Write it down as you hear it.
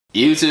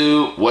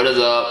YouTube, what is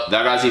up?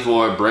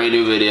 Dark94, brand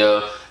new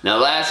video. Now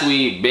last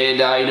week,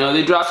 Bandai,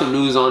 they dropped some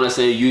news on us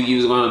saying Yugi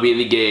was going to be in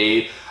the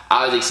game.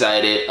 I was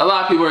excited. A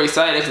lot of people were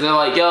excited because they're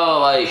like, yo,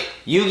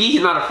 Yugi,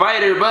 he's not a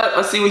fighter, but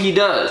let's see what he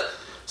does.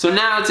 So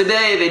now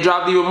today, they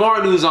dropped even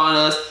more news on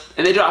us,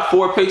 and they dropped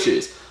 4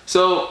 pictures.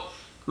 So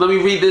let me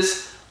read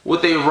this,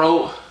 what they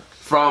wrote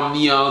from,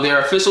 their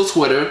official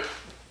Twitter,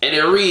 and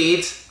it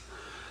reads,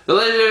 the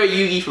legendary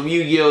Yugi from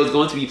Yu-Gi-Oh! Is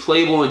going to be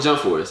playable in Jump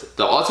Force,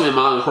 the ultimate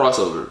modern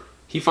crossover.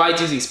 He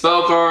fights using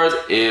spell cards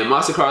and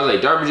monster cards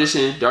like Dark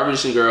Magician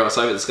Girl,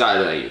 Slifer the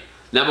Sky Dragon.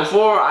 Now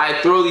before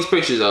I throw these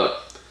pictures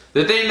up,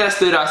 the thing that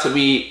stood out to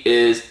me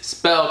is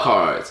spell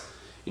cards.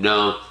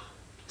 Alright,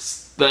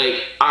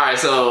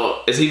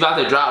 so is he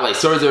about to drop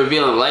Swords of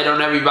Revealing Light on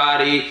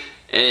everybody,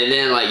 and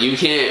then you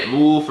can't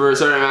move for a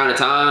certain amount of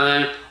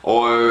time,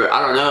 or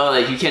I don't know,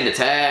 you can't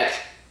attack?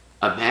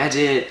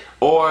 Imagine.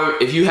 Or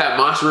if you have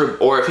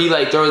or if he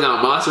throws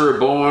down Monster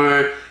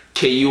Reborn,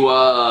 can you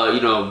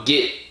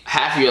get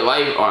half of your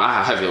life, or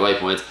not half of your life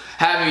points,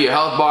 half of your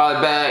health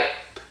bar back?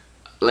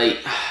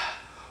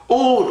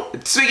 Oh,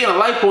 speaking of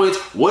life points,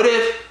 what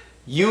if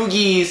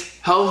Yugi's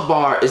health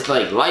bar is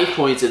life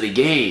points in the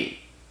game?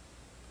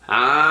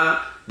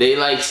 Huh?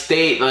 They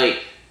state I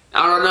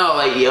don't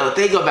know,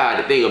 think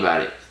about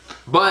it.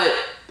 But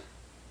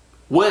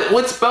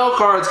what spell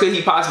cards could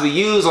he possibly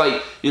use?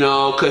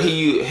 Could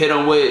he hit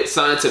him with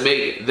something to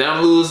make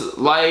them lose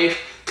life?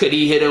 Could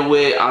he hit him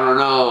with, I don't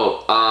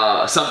know,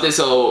 something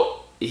so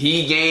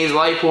he gains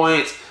life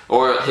points,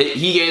 or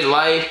he gains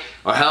life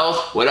or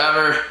health,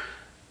 whatever?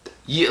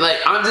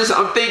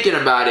 I'm thinking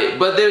about it,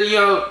 but there's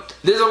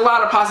a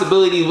lot of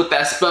possibilities with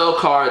that spell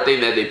card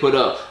thing that they put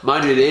up.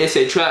 Mind you, they did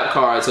say trap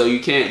card, so you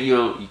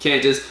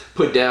can't just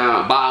put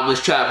down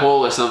bottomless trap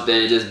hole or something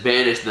and just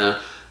banish them.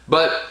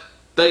 But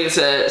like I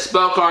said,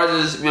 spell cards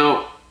is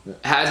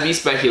has me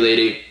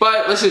speculating.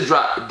 But let's just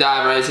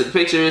dive right into the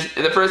pictures.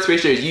 And the first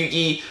picture is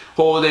Yugi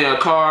holding a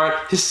card,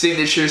 his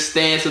signature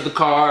stance of the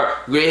card,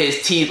 grit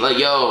his teeth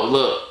yo,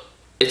 look,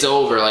 it's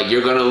over,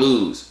 you're gonna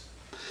lose.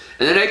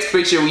 And the next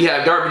picture we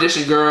have Dark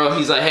Magician Girl.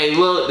 He's like, hey,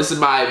 look, this is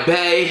my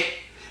bae.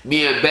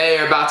 Me and bae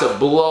are about to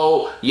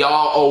blow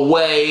y'all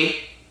away.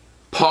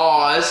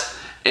 Pause.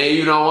 And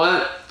you know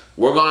what?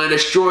 We're gonna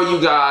destroy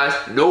you guys.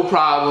 No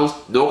problems.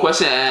 No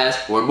question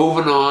asked. We're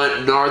moving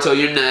on. Naruto,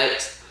 you're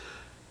next.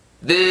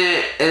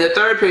 Then in the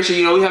third picture,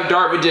 we have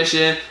Dark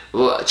Magician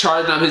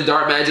charging up his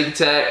dark magic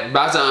attack,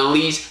 about to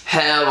unleash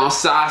hell on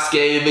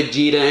Sasuke and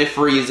Vegeta and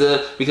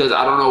Frieza, because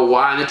I don't know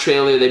why in the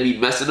trailer they be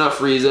messing up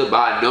Frieza, but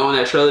I know when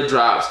that trailer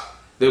drops,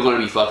 they're going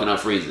to be fucking up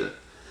Frieza.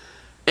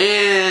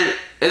 And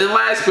in the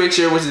last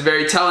picture, which is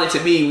very telling to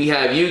me, we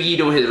have Yugi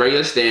doing his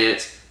regular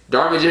stance,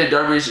 Dark Magician, and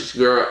Dark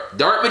Magician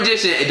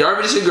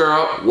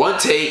Girl, one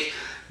take,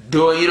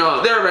 doing,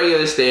 their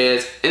regular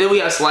stance, and then we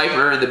have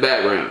Slifer in the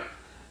background.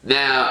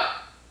 Now,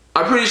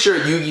 I'm pretty sure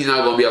Yugi's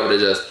not going to be able to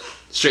just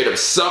straight up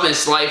summon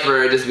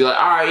Slifer and just be like,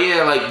 alright,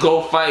 yeah,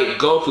 go fight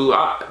Goku.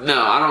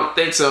 No, I don't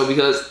think so,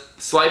 because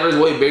Slifer's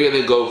way bigger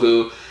than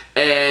Goku,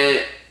 and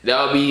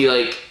that would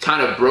be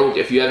kind of broke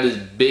if you have this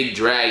big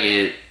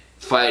dragon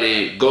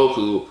fighting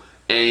Goku.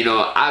 And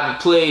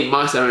I've played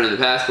Monster Hunter in the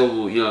past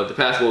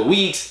couple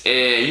weeks,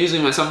 and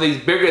usually when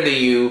something's bigger than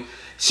you,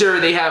 sure,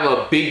 they have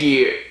a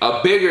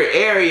bigger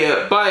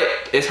area, but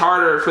it's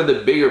harder for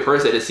the bigger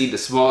person to see the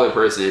smaller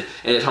person,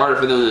 and it's harder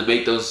for them to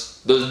make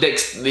those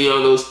decks,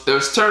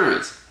 those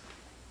turns.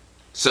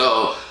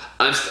 So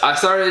I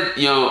started,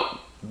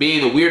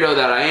 being the weirdo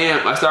that I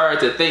am, I started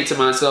to think to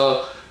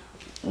myself,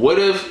 what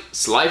if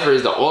Slifer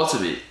is the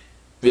ultimate?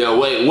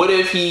 What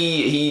if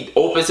he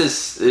opens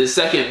his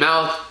second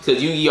mouth, because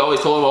Yugi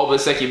always told him to open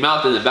his second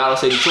mouth in the Battle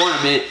City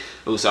tournament.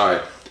 Oh, sorry.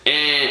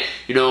 And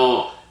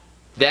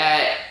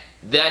that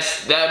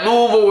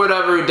move or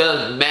whatever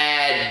does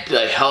mad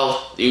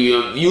health.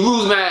 You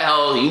lose mad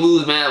health, you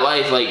lose mad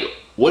life.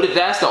 What if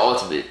that's the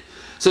ultimate?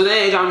 So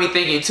then it got me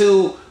thinking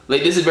too,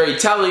 this is very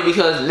telling,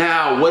 because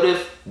now what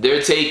if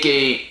they're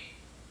taking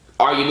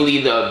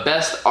arguably the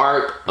best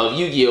arc of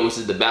Yu-Gi-Oh!, which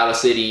is the Battle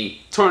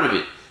City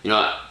tournament. You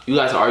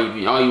guys are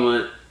arguing all you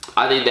want.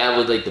 I think that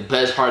was the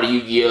best part of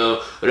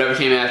Yu-Gi-Oh! Whatever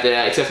came after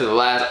that, except for the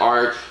last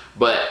arc,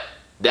 but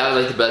that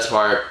was the best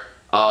part.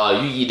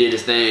 Yugi did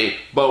his thing,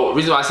 but the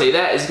reason why I say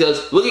that is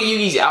because look at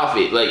Yugi's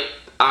outfit.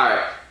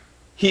 Alright,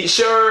 he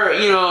sure,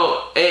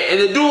 and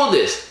the dual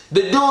disc,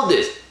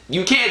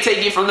 you can't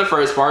take it from the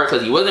first part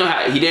because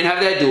he didn't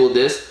have that dual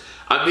disc.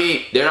 I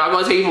mean, they're not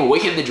gonna take it from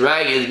Waking the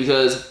Dragons,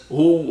 because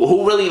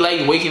who really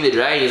liked Waking the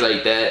Dragons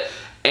like that?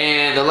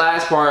 And the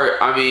last part,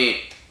 I mean,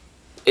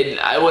 it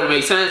wouldn't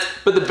make sense,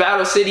 but the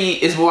Battle City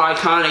is more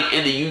iconic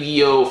in the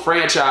Yu-Gi-Oh!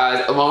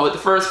 Franchise, along with the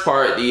first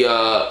part, I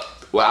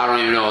don't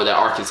even know what that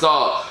arc is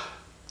called.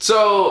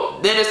 So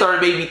then it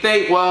started making me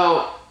think,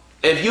 well,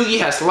 if Yugi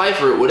has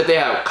Slifer, what if they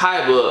have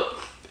Kaiba,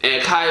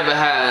 and Kaiba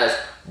has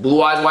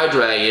Blue Eyes White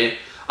Dragon,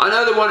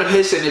 another one of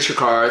his signature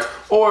cards,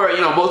 or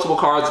multiple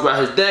cards throughout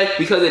his deck,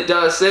 because it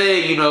does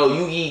say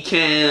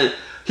Yugi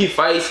he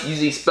fights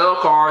using spell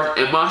cards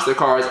and monster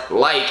cards,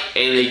 and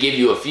they give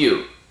you a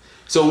few.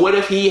 So what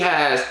if he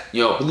has,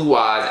 you know, blue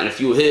eyes and a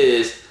few of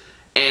his,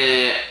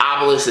 and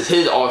Obelisk is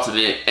his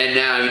ultimate, and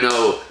now, you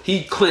know,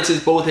 he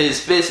clenches both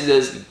his fists and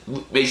just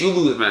makes you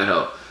lose mad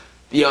health.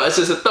 You know, it's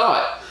just a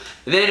thought.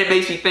 Then it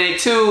makes me think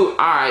too,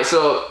 alright,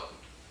 so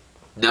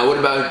now what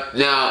about,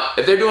 now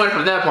if they're doing it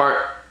from that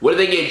part, what if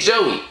they get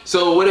Joey?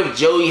 So what if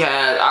Joey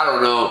has, I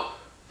don't know,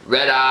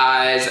 Red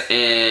Eyes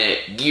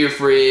and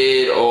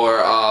Gearfried, or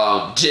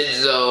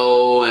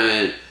Jinzo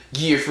and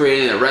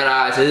Gearfried and Red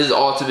Eyes is his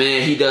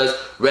ultimate. He does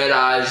Red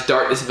Eyes,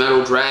 Darkness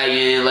Metal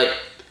Dragon, like,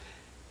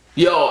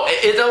 yo,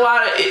 it's a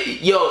lot of,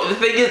 yo, the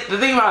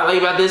thing I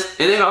like about this,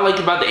 and the thing I like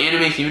about the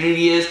anime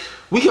community is,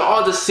 we can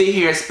all just sit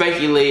here and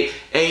speculate,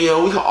 and, you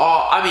know, we can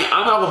all, I mean,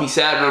 I'm not gonna be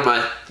sad when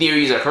my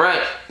theories are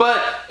correct,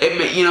 but,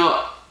 it, you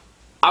know,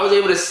 I was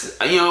able to,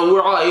 you know,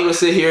 we're all able to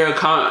sit here and,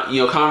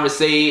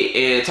 conversate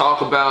and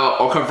talk about,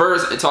 or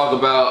converse and talk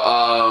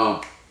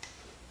about,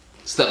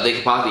 stuff they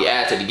could possibly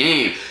add to the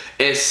game.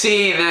 And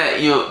seeing that,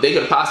 you know, they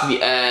could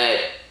possibly add,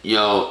 you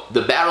know,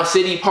 the Battle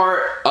City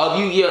part of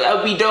Yu-Gi-Oh! That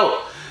would be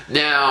dope.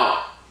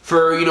 Now,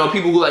 for, you know,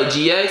 people who like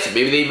GX,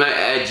 maybe they might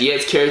add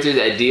GX characters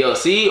at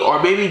DLC,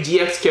 or maybe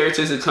GX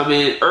characters that come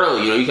in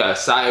early. You know, you can have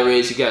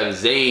Cyrus, you can have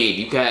Zane,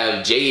 you can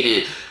have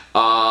Jaden,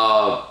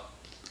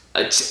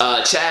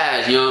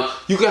 Chaz, you know,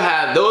 you can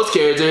have those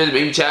characters.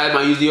 Maybe Chaz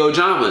might use the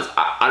Ojamas.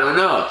 I don't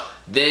know.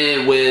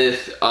 Then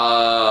with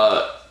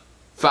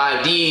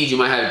 5Ds, you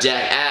might have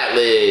Jack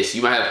Atlas,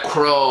 you might have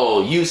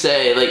Crow,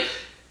 Yusei, like,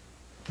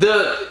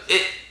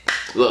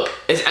 look,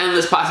 it's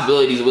endless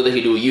possibilities of what they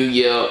can do with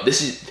Yu-Gi-Oh!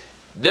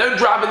 They're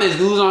dropping this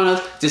news on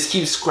us, just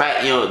keep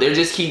scratching, you know, they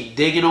just keep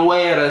digging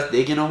away at us,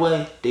 digging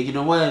away.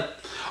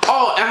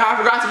 Oh, and I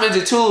forgot to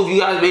mention too, if you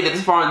guys made it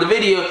this far in the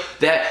video,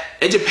 that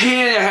in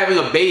Japan they're having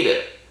a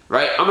beta,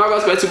 right? I'm not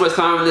gonna spend too much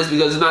time on this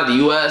because it's not the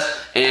US,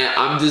 and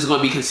I'm just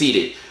gonna be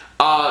conceited.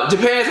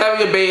 Japan's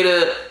having a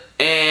beta,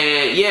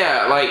 and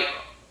yeah, like,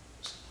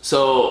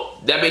 so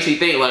that makes me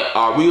think, like,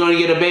 are we gonna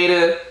get a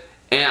beta?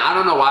 And I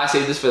don't know why I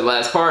saved this for the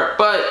last part,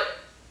 but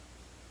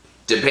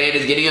Japan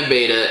is getting a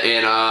beta,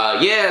 and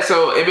yeah,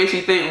 so it makes me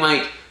think,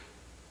 like,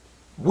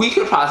 we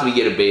could possibly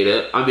get a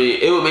beta. I mean,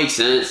 it would make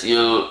sense, you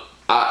know,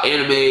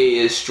 anime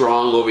is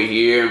strong over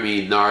here. I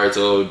mean,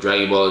 Naruto,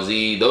 Dragon Ball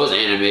Z, those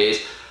animes,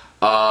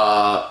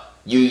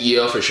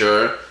 Yu-Gi-Oh! For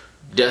sure,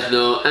 Death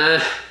Note,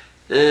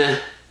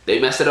 they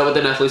messed it up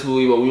with the Netflix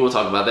movie, but we won't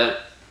talk about that.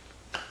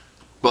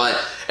 But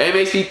it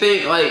makes me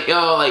think, like,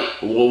 yo,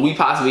 like, will we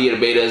possibly get a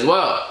beta as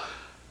well?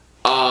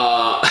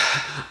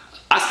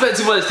 I spent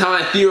too much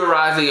time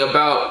theorizing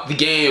about the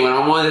game when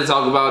I wanted to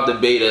talk about the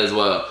beta as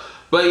well.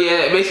 But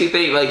yeah, it makes me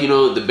think, like, you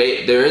know,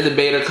 there is a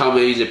beta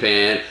coming in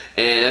Japan,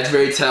 and that's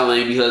very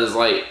telling because,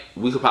 like,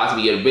 we could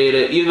possibly get a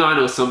beta, even though I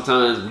know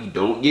sometimes we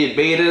don't get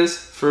betas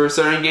for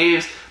certain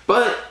games,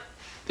 but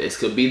this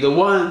could be the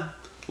one.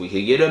 We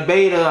could get a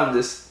beta. I'm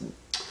just,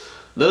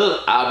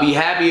 look, I'll be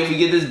happy if we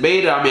get this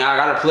beta. I mean, I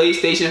got a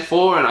PlayStation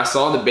 4 and I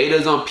saw the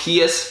betas on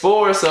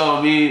PS4, so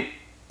I mean,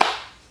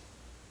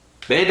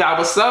 Bandai,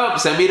 what's up?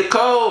 Send me the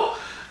code.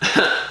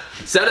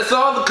 Send us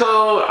all the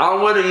code. I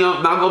don't want to, you know,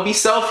 I'm not gonna be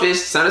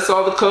selfish. Send us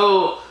all the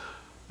code.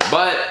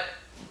 But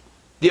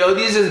yo,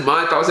 these are just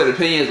my thoughts and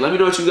opinions. Let me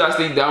know what you guys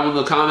think down in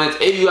the comments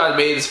if you guys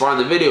made this far in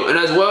the video. And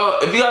as well,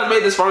 if you guys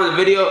made this far in the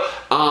video,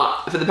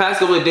 for the past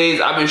couple of days,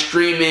 I've been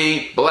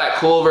streaming Black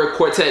Clover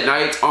Quartet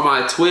Nights on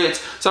my Twitch.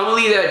 So I'm gonna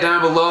leave that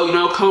down below. You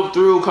know, come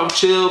through, come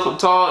chill, come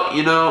talk.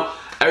 You know,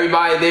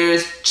 everybody there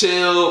is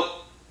chill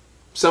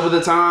some of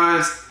the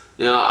times.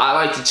 You know, I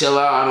like to chill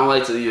out. I don't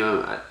like to, you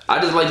know, I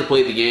just like to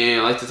play the game.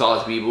 I like to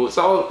talk to people. It's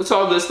all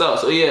good stuff.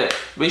 So yeah,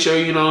 make sure,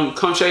 you know,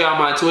 come check out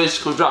my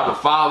Twitch. Come drop a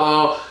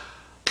follow.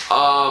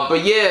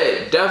 But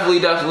yeah,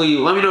 definitely,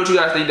 let me know what you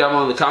guys think down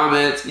below in the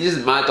comments. These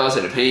are my thoughts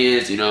and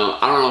opinions. You know,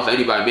 I don't know if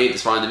anybody made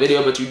this far in the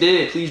video, but you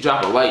did. Please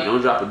drop a like. Don't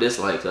drop a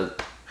dislike because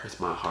it hurts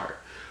my heart.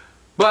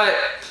 But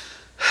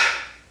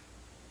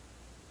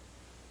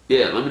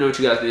yeah, let me know what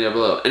you guys think down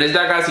below. And it's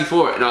that guy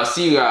C4, and I'll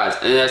see you guys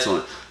in the next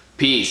one.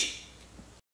 Peace.